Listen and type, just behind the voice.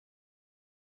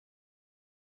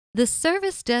The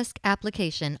Service Desk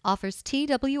application offers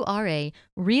TWRA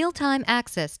real-time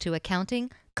access to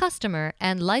accounting, customer,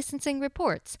 and licensing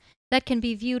reports that can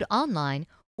be viewed online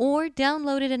or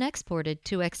downloaded and exported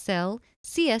to Excel,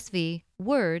 CSV,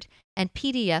 Word, and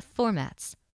PDF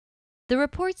formats. The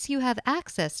reports you have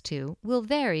access to will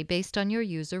vary based on your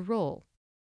user role.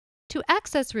 To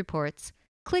access reports,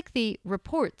 click the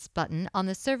Reports button on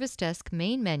the Service Desk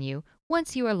main menu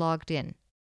once you are logged in.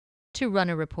 To run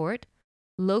a report,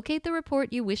 locate the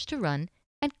report you wish to run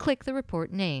and click the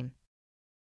report name.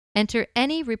 Enter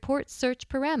any report search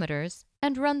parameters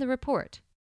and run the report.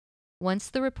 Once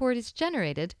the report is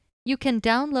generated, you can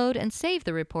download and save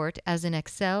the report as an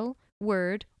Excel,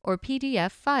 Word, or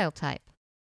PDF file type.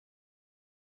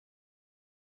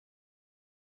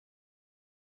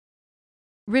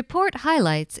 Report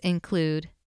highlights include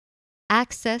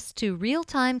access to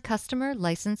real-time customer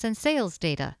license and sales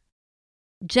data,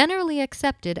 generally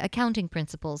accepted accounting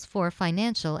principles for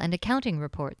financial and accounting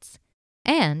reports,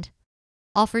 and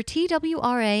offer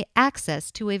TWRA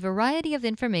access to a variety of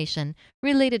information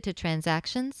related to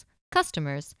transactions,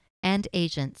 customers, and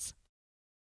agents.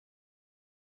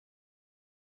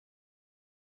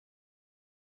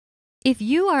 If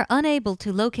you are unable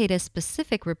to locate a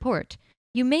specific report,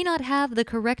 you may not have the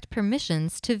correct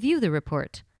permissions to view the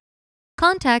report.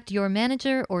 Contact your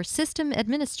manager or system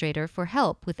administrator for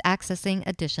help with accessing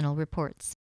additional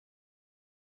reports.